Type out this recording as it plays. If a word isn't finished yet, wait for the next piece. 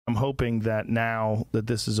I'm hoping that now that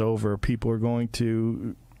this is over, people are going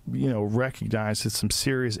to, recognize that some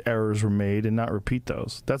serious errors were made and not repeat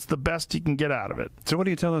those. That's the best you can get out of it. So what do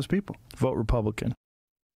you tell those people? Vote Republican.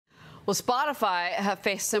 Well, Spotify have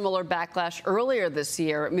faced similar backlash earlier this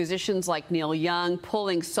year. Musicians like Neil Young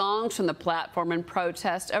pulling songs from the platform in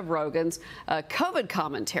protest of Rogan's COVID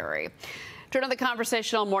commentary. Turn to the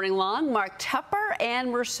conversation all morning long, Mark Tupper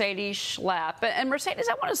and Mercedes Schlapp. And Mercedes,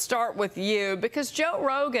 I want to start with you because Joe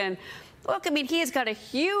Rogan, look, he's got a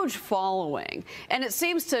huge following. And it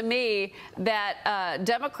seems to me that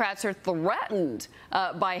Democrats are threatened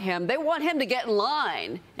by him. They want him to get in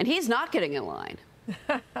line, and he's not getting in line.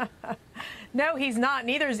 No, he's not.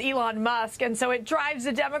 Neither is Elon Musk. And so it drives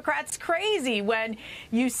the Democrats crazy when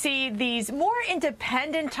you see these more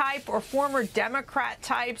independent type or former Democrat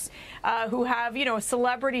types who have,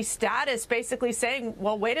 celebrity status basically saying,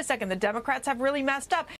 well, wait a second, the Democrats have really messed up.